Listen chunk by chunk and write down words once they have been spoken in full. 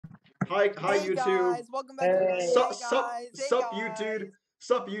Hi, Hey YouTube. guys, welcome back to the Hey. Sup, YouTube.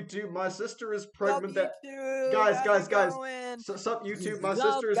 Sup, YouTube. My sister is pregnant. Guys. Sup, YouTube. My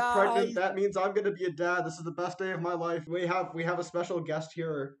sister is pregnant. That means I'm gonna be a dad. This is the best day of my life. We have a special guest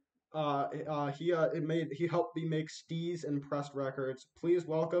here. He helped me make Steez and Pressed Records. Please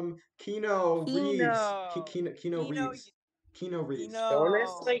welcome Kino Reeves. Kino Reeves. Kino Reeves.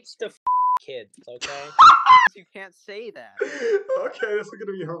 Jonas likes to kids, okay? You can't say that. Okay, this is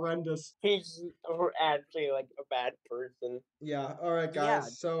gonna be horrendous. He's actually like a bad person. Yeah. All right,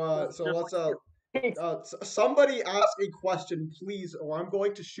 guys. Yeah, So let's like somebody ask a question, please, or I'm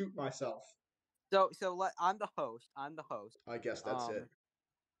going to shoot myself. I'm the host. I guess that's it.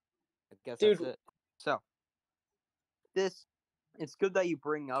 I guess Dude. that's it. So it's good that you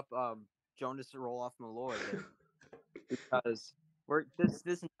bring up Jonas Roloff Malloy because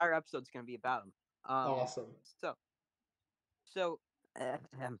this entire episode's gonna be about him. Awesome. So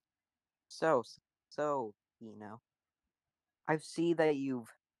I see that you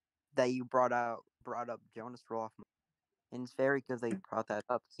brought up Jonas Roloff, and it's very good that you brought that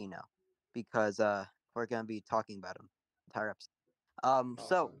up, Kino, because we're gonna be talking about him entire episode. Awesome.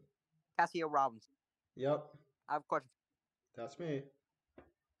 So Cassio Robinson. Yep. I have a question. That's me.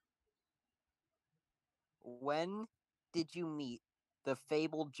 When did you meet the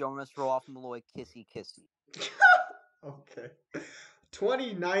fabled Jonas Roloff Malloy Kissy? Okay.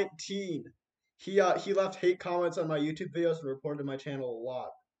 2019. He left hate comments on my YouTube videos and reported my channel a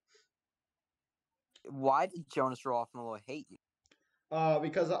lot. Why did Jonas Roloff Malloy hate you?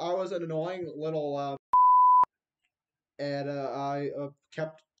 Because I was an annoying little and I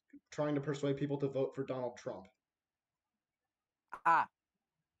kept trying to persuade people to vote for Donald Trump.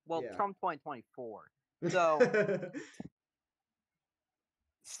 Well, Yeah. Trump 2024.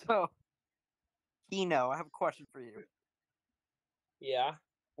 So, Kino, I have a question for you. Yeah.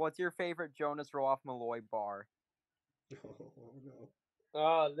 What's your favorite Jonas Roloff Malloy bar? Oh no.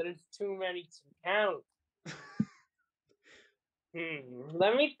 Oh, there's too many to count.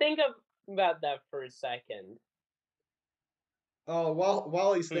 Let me think about that for a second. Oh,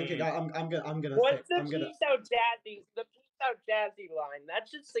 while he's thinking, I'm gonna. What's the Peace Out Jazzy? The Peace Out Jazzy line.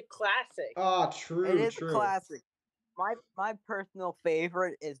 That's just a classic. True. It is a classic. My personal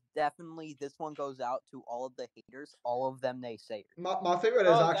favorite is definitely this one goes out to all of the haters, all of them naysayers. My favorite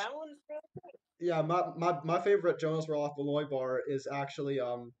is actually. That one's really good. Yeah, my favorite Jonas Roloff Malloy bar is actually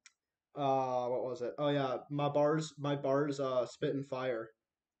what was it? Oh yeah, my bars spit and fire.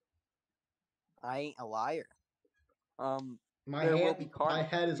 I ain't a liar. My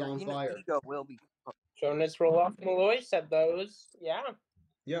head is on fire. Ego will be. Jonas Roloff Malloy said those. Yeah.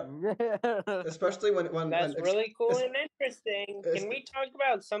 Yep. Especially when that's really cool and interesting. Can we talk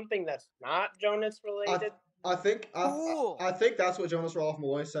about something that's not Jonas related? I think that's what Jonas Roloff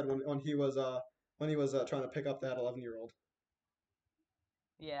Malloy said when he was trying to pick up that 11-year-old.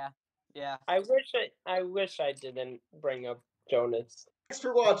 Yeah. I wish I didn't bring up Jonas. Thanks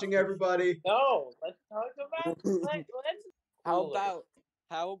for watching, everybody. No, let's talk about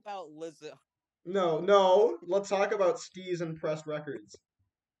How about Lizzo? No. Let's talk about Steez and Pressed Records.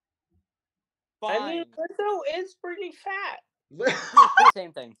 Fine. I mean, Lizzo is pretty fat.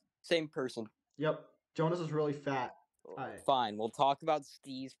 Same thing. Same person. Yep. Jonas is really fat. Fine. We'll talk about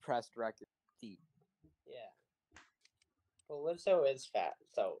Steez Pressed Records. Yeah. Well, Lizzo is fat,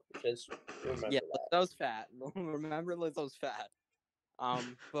 so just remember that. Lizzo's fat. Remember Lizzo's fat.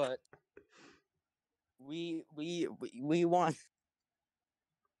 But we want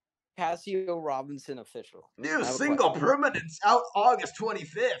Cassio Robinson official. New single Permanence out August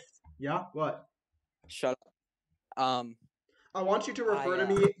 25th. Yeah, what? Shut up. I want you to refer to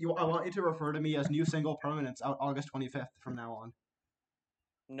me. I want you to refer to me as New Single Permanence out August 25th from now on.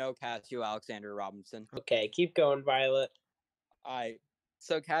 No, Cassio Alexander Robinson. Okay, keep going, Violet. Alright.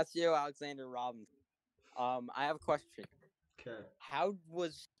 So Cassio Alexander Robinson. I have a question. Okay. How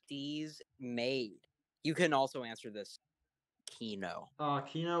was Steez made? You can also answer this, Kino.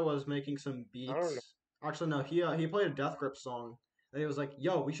 Kino was making some beats. Actually, no. He played a Death Grip song, and he was like,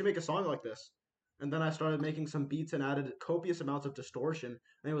 "Yo, we should make a song like this." And then I started making some beats and added copious amounts of distortion.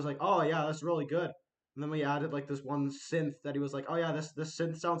 And he was like, "Oh yeah, that's really good." And then we added like this one synth that he was like, "Oh yeah, this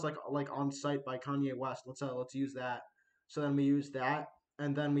synth sounds like On Sight by Kanye West. Let's use that." So then we used that,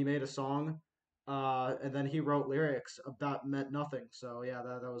 and then we made a song. And then he wrote lyrics that meant nothing. So yeah,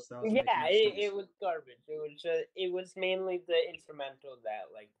 that was. Yeah, it was garbage. It was mainly the instrumental that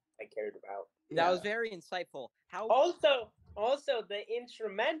I cared about. That was very insightful. How also the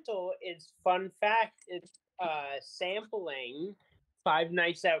instrumental is, fun fact, it's sampling Five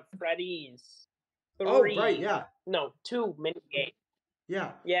Nights at Freddy's 3. Oh right, yeah. No, 2 minigame.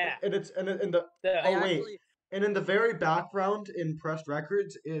 Yeah, Yeah. and it's and in the The, oh wait, and in the very background in pressed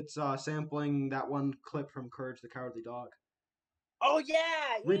records, it's sampling that one clip from Courage the Cowardly Dog. oh yeah,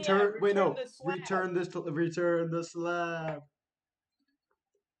 yeah. Return. Wait, Return no. the slab. Return the slab.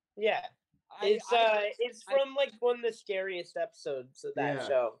 Yeah. It's from like one of the scariest episodes of that Yeah.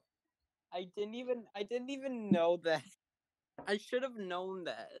 show. I didn't even know that. I should have known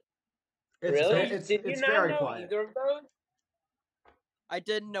that. It's Really? Did you it's not very know quiet. either of those? I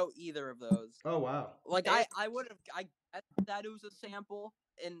didn't know either of those. Oh wow. Like I would have I guessed that it was a sample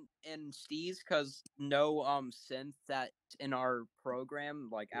in Steez because no synth that in our program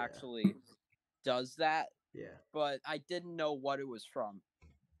like Yeah. actually does that. Yeah. But I didn't know what it was from.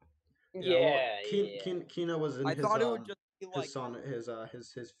 Yeah. Well, Yeah. Kino was in I his thought it would just be like his son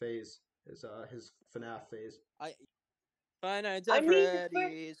his phase his FNAF phase. Five Nights I at mean,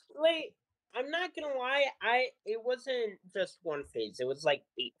 Freddy's. like, I'm not gonna lie. It wasn't just one phase. It was like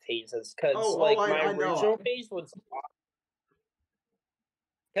 8 phases. Cause my I know. original phase was.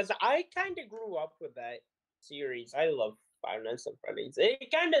 Because I kind of grew up with that series. I love Five Nights at Freddy's.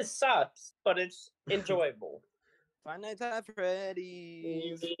 It kind of sucks, but it's enjoyable. Five Nights at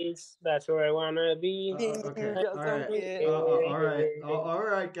Freddy's. That's where I wanna be. Okay. Just All don't right. get All right. All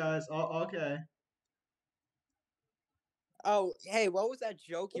right, guys. Okay. Oh, hey, what was that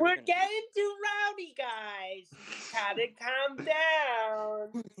joke you We're were gonna getting too rowdy, guys. Gotta calm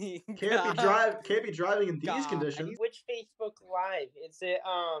down. Can't be driving in these God. conditions. Which Facebook Live is it?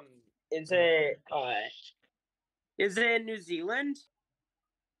 Is it? Is it in New Zealand?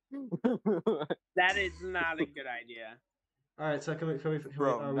 That is not a good idea. All right. So can we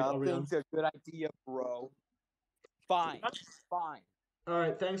Bro, are we on? nothing's a good idea, bro. Fine. All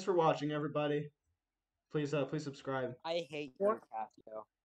right. Thanks for watching, everybody. Please subscribe. I hate you, Casio.